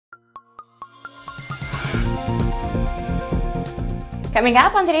Coming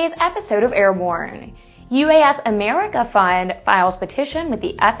up on today's episode of Airborne, UAS America Fund files petition with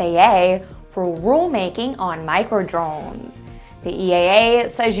the FAA for rulemaking on microdrones. The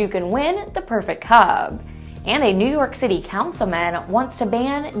EAA says you can win the perfect Cub. And a New York City Councilman wants to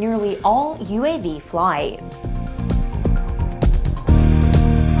ban nearly all UAV flights.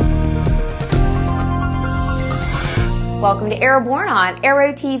 Welcome to Airborne on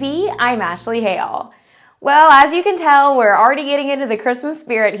Aero-TV. I'm Ashley Hale. Well, as you can tell, we're already getting into the Christmas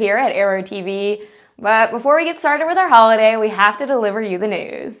spirit here at Aero-TV, but before we get started with our holiday, we have to deliver you the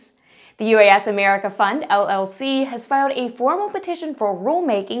news. The UAS America Fund, LLC, has filed a formal petition for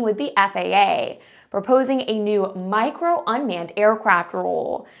rulemaking with the FAA, proposing a new micro-unmanned aircraft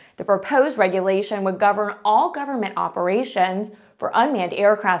rule. The proposed regulation would govern all government operations for unmanned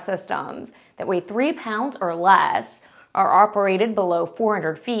aircraft systems that weigh 3 pounds or less, are operated below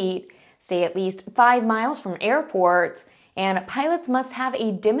 400 feet, stay at least 5 miles from airports, and pilots must have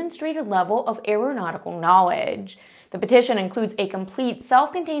a demonstrated level of aeronautical knowledge. The petition includes a complete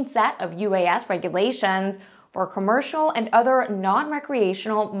self-contained set of UAS regulations for commercial and other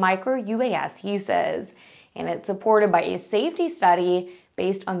non-recreational micro-UAS uses, and it's supported by a safety study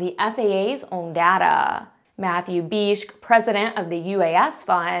based on the FAA's own data. Matthew Bishk, president of the UAS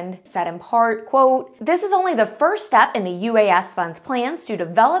Fund, said in part, quote, "This is only the first step in the UAS Fund's plans to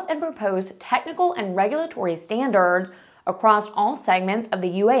develop and propose technical and regulatory standards across all segments of the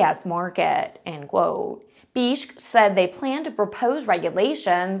UAS market," end quote. Bishk said they plan to propose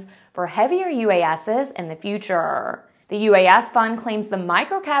regulations for heavier UASs in the future. The UAS Fund claims the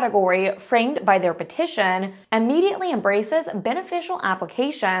microcategory framed by their petition immediately embraces beneficial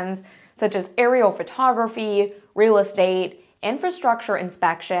applications such as aerial photography, real estate, infrastructure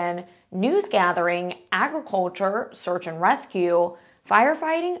inspection, news gathering, agriculture, search and rescue,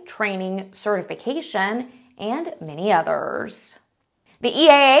 firefighting, training, certification, and many others. The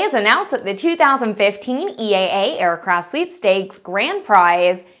EAA has announced that the 2015 EAA Aircraft Sweepstakes grand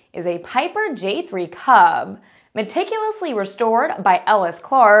prize is a Piper J-3 Cub, meticulously restored by Ellis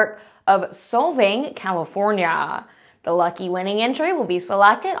Clark of Solvang, California. The lucky winning entry will be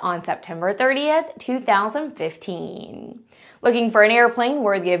selected on September 30th, 2015. Looking for an airplane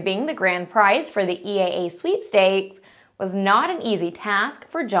worthy of being the grand prize for the EAA sweepstakes was not an easy task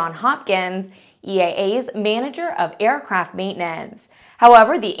for John Hopkins, EAA's manager of aircraft maintenance.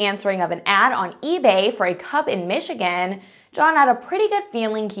 However, the answering of an ad on eBay for a Cub in Michigan, John had a pretty good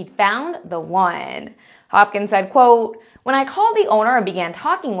feeling he'd found the one. Hopkins said, quote, "When I called the owner and began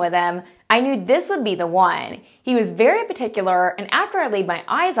talking with him, I knew this would be the one. He was very particular, and after I laid my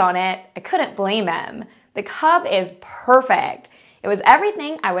eyes on it, I couldn't blame him. The Cub is perfect. It was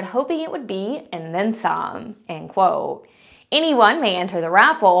everything I was hoping it would be, and then some," end quote. Anyone may enter the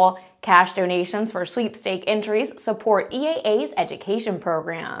raffle. Cash donations for sweepstake entries support EAA's education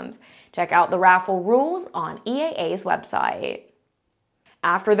programs. Check out the raffle rules on EAA's website.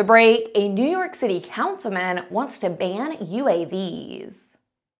 After the break, a New York City Councilman wants to ban UAVs.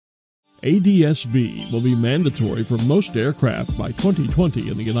 ADS-B will be mandatory for most aircraft by 2020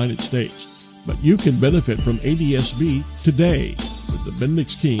 in the United States, but you can benefit from ADS-B today with the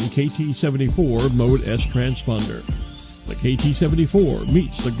Bendix King KT-74 Mode S transponder. The KT-74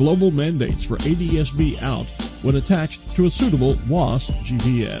 meets the global mandates for ADS-B out when attached to a suitable WAAS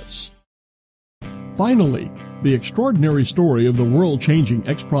GPS. Finally, the extraordinary story of the world-changing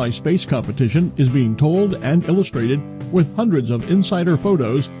X-Prize space competition is being told and illustrated with hundreds of insider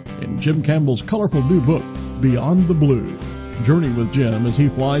photos in Jim Campbell's colorful new book, Beyond the Blue. Journey with Jim as he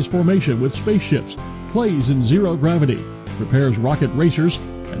flies formation with spaceships, plays in zero gravity, prepares rocket racers,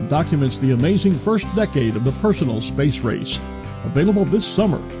 and documents the amazing first decade of the personal space race. Available this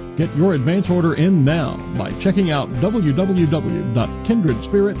summer. Get your advance order in now by checking out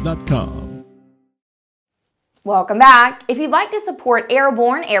www.kindredspirit.com. Welcome back. If you'd like to support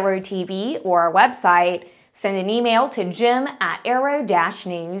Airborne, Aero-TV, or our website, send an email to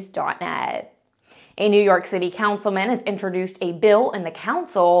jim@aero-news.net. A New York City Councilman has introduced a bill in the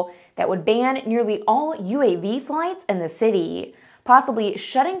council that would ban nearly all UAV flights in the city, possibly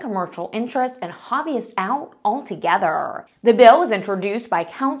shutting commercial interests and hobbyists out altogether. The bill was introduced by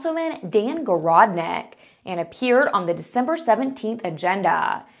Councilman Dan Garodnick and appeared on the December 17th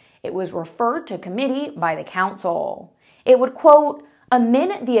agenda. It was referred to committee by the council. It would, quote,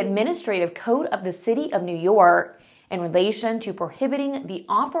 amend the administrative code of the City of New York in relation to prohibiting the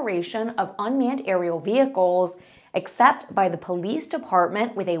operation of unmanned aerial vehicles except by the police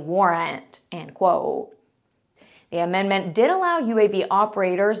department with a warrant, end quote. The amendment did allow UAV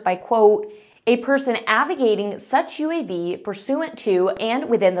operators by, quote, A person advocating such UAV pursuant to and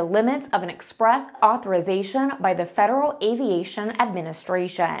within the limits of an express authorization by the Federal Aviation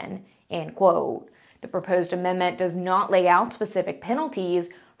Administration, end quote. The proposed amendment does not lay out specific penalties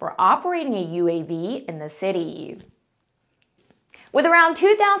for operating a UAV in the city. With around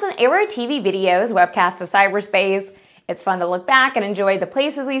 2,000 Aero-TV videos webcast to cyberspace, it's fun to look back and enjoy the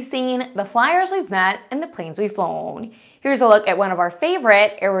places we've seen, the flyers we've met, and the planes we've flown. Here's a look at one of our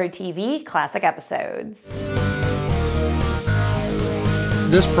favorite Aero-TV classic episodes.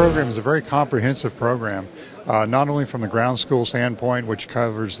 This program is a very comprehensive program, not only from the ground school standpoint, which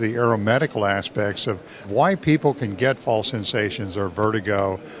covers the aeromedical aspects of why people can get false sensations or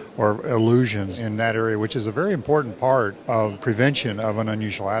vertigo or illusions in that area, which is a very important part of prevention of an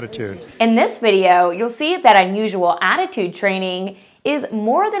unusual attitude. In this video, you'll see that unusual attitude training is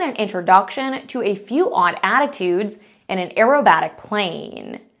more than an introduction to a few odd attitudes in an aerobatic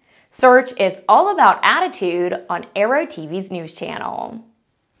plane. Search It's All About Attitude on Aero-TV's news channel.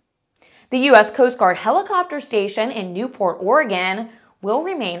 The U.S. Coast Guard helicopter station in Newport, Oregon will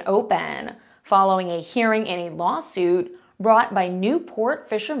remain open following a hearing in a lawsuit brought by Newport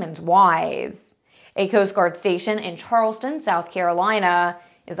fishermen's wives. A Coast Guard station in Charleston, South Carolina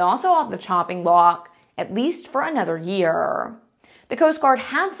is also off the chopping block, at least for another year. The Coast Guard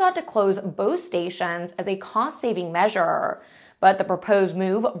had sought to close both stations as a cost-saving measure, but the proposed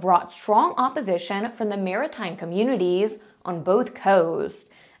move brought strong opposition from the maritime communities on both coasts,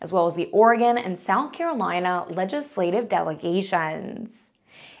 as well as the Oregon and South Carolina legislative delegations.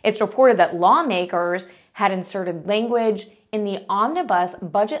 It's reported that lawmakers had inserted language in the omnibus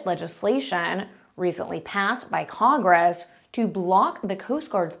budget legislation recently passed by Congress to block the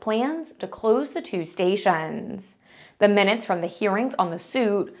Coast Guard's plans to close the two stations. The minutes from the hearings on the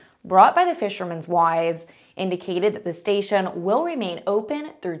suit brought by the fishermen's wives indicated that the station will remain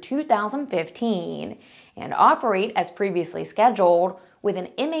open through 2015 and operate as previously scheduled with an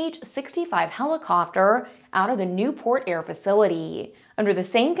MH-65 helicopter out of the Newport Air Facility under the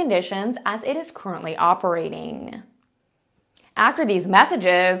same conditions as it is currently operating. After these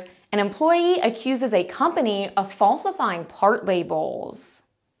messages, an employee accuses a company of falsifying part labels.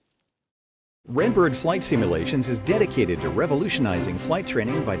 Redbird Flight Simulations is dedicated to revolutionizing flight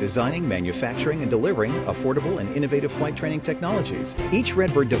training by designing, manufacturing, and delivering affordable and innovative flight training technologies. Each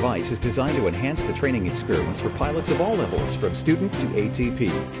Redbird device is designed to enhance the training experience for pilots of all levels, from student to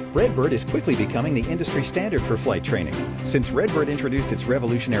ATP. Redbird is quickly becoming the industry standard for flight training. Since Redbird introduced its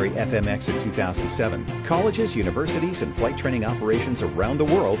revolutionary FMX in 2007, colleges, universities, and flight training operations around the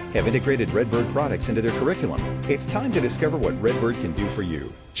world have integrated Redbird products into their curriculum. It's time to discover what Redbird can do for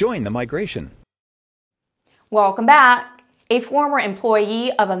you. Join the migration. Welcome back. A former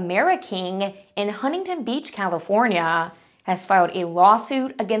employee of Ameriking in Huntington Beach, California, has filed a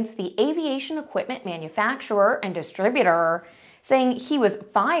lawsuit against the aviation equipment manufacturer and distributor, saying he was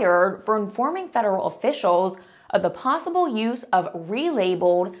fired for informing federal officials of the possible use of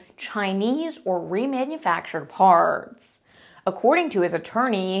relabeled Chinese or remanufactured parts. According to his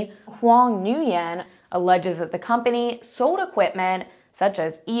attorney, Huang Nguyen alleges that the company sold equipment such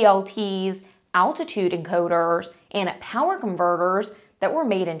as ELTs, altitude encoders, and power converters that were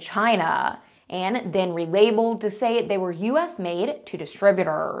made in China, and then relabeled to say they were U.S. made to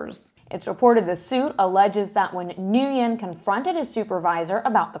distributors. It's reported the suit alleges that when Nguyen confronted his supervisor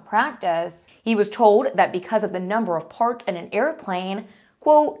about the practice, he was told that because of the number of parts in an airplane,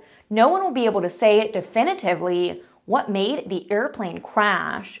 quote, no one will be able to say definitively what made the airplane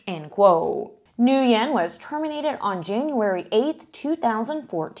crash, end quote. Nguyen was terminated on January 8,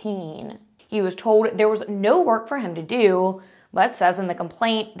 2014. He was told there was no work for him to do, but says in the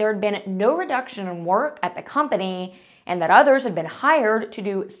complaint there had been no reduction in work at the company and that others had been hired to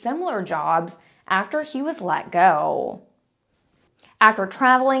do similar jobs after he was let go. After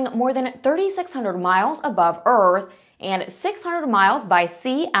traveling more than 3,600 miles above Earth and 600 miles by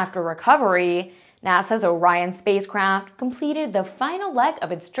sea after recovery, NASA's Orion spacecraft completed the final leg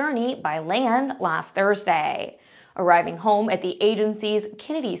of its journey by land last Thursday, arriving home at the agency's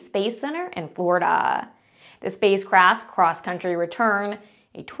Kennedy Space Center in Florida. The spacecraft's cross-country return,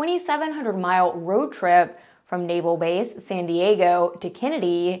 a 2,700-mile road trip from Naval Base San Diego to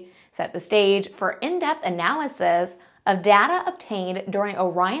Kennedy, set the stage for in-depth analysis of data obtained during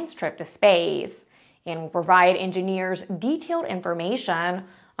Orion's trip to space, and will provide engineers detailed information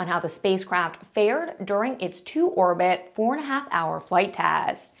on how the spacecraft fared during its two-orbit, 4.5-hour flight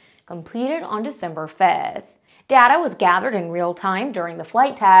test, completed on December 5th. Data was gathered in real time during the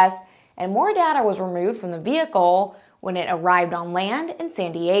flight test, and more data was removed from the vehicle when it arrived on land in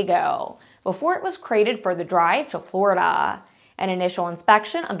San Diego, before it was created for the drive to Florida. An initial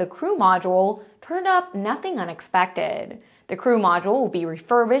inspection of the crew module turned up nothing unexpected. The crew module will be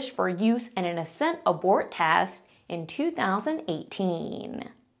refurbished for use in an ascent abort test in 2018.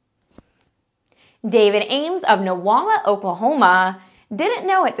 David Ames of Newalla, Oklahoma, didn't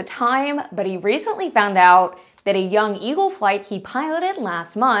know at the time, but he recently found out that a Young Eagle flight he piloted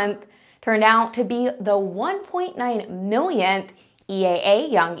last month turned out to be the 1.9 millionth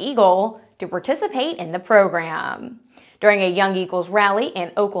EAA Young Eagle to participate in the program. During a Young Eagles rally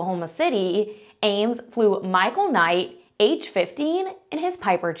in Oklahoma City, Ames flew Michael Knight, age 15, in his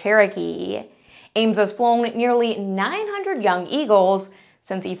Piper Cherokee. Ames has flown nearly 900 Young Eagles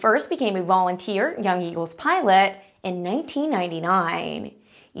since he first became a volunteer Young Eagles pilot in 1999.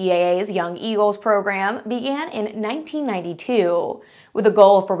 EAA's Young Eagles program began in 1992 with the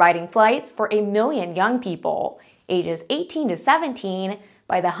goal of providing flights for 1 million young people, ages 18 to 17,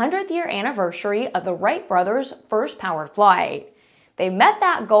 by the 100th year anniversary of the Wright brothers' first powered flight. They met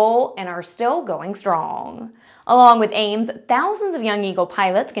that goal and are still going strong. Along with Ames, thousands of Young Eagle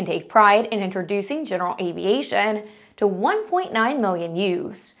pilots can take pride in introducing general aviation to 1.9 million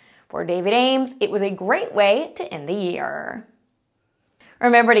youths. For David Ames, it was a great way to end the year.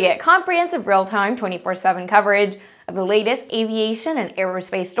 Remember to get comprehensive real-time 24/7 coverage of the latest aviation and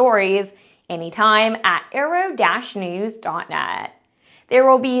aerospace stories anytime at aero-news.net. There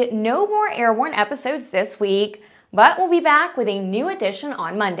will be no more Airborne episodes this week, but we'll be back with a new edition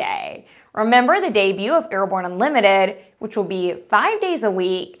on Monday. Remember, the debut of Airborne Unlimited, which will be 5 days a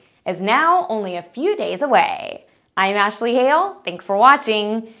week, is now only a few days away. I'm Ashley Hale. Thanks for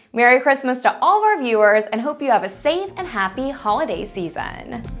watching. Merry Christmas to all of our viewers and hope you have a safe and happy holiday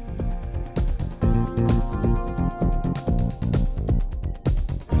season.